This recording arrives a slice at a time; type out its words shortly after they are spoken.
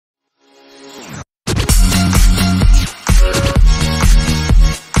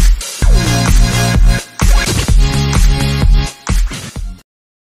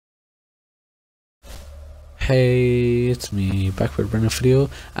Hey, it's me, back with a brand new video,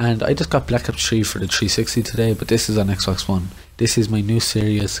 and I just got Black Ops 3 for the 360 today, but this is on Xbox One. This is my new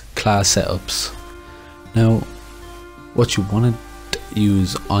series, class setups. Now, what you want to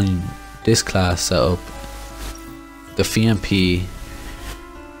use on this class setup, the VMP,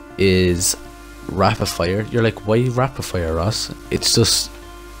 is rapid fire. You're like, why rapid fire, Ross? It's just,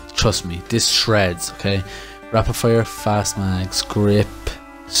 trust me, this shreds, okay? Rapid fire, fast mags, grip,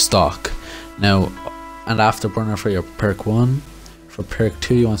 stock. Now, and afterburner for your perk 1. For perk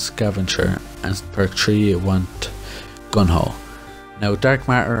 2 you want scavenger, and perk 3 you want gunhole. Now dark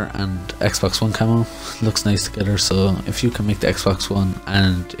matter and Xbox One camo looks nice together, so if you can make the Xbox One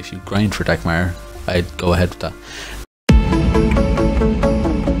and if you grind for dark matter, I'd go ahead with that.